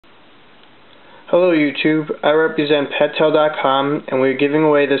Hello YouTube, I represent PETtell.com and we're giving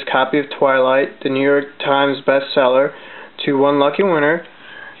away this copy of Twilight, the New York Times bestseller, to one lucky winner.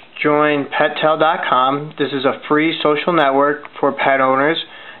 Join PETtell.com. This is a free social network for pet owners.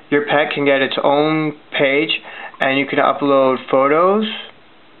 Your pet can get its own page and you can upload photos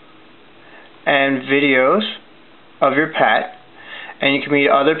and videos of your pet, and you can meet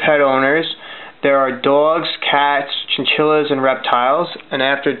other pet owners. There are dogs, cats, chinchillas, and reptiles, and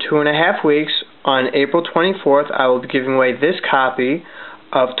after 2.5 weeks, on April 24th, I will be giving away this copy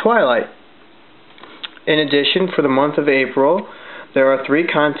of Twilight. In addition, for the month of April, there are 3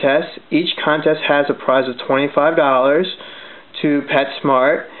 contests. Each contest has a prize of $25 to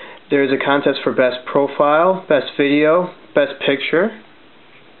PetSmart. There is a contest for Best Profile, Best Video, Best Picture.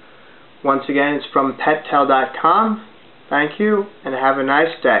 Once again, it's from PETtell.com. Thank you, and have a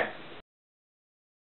nice day.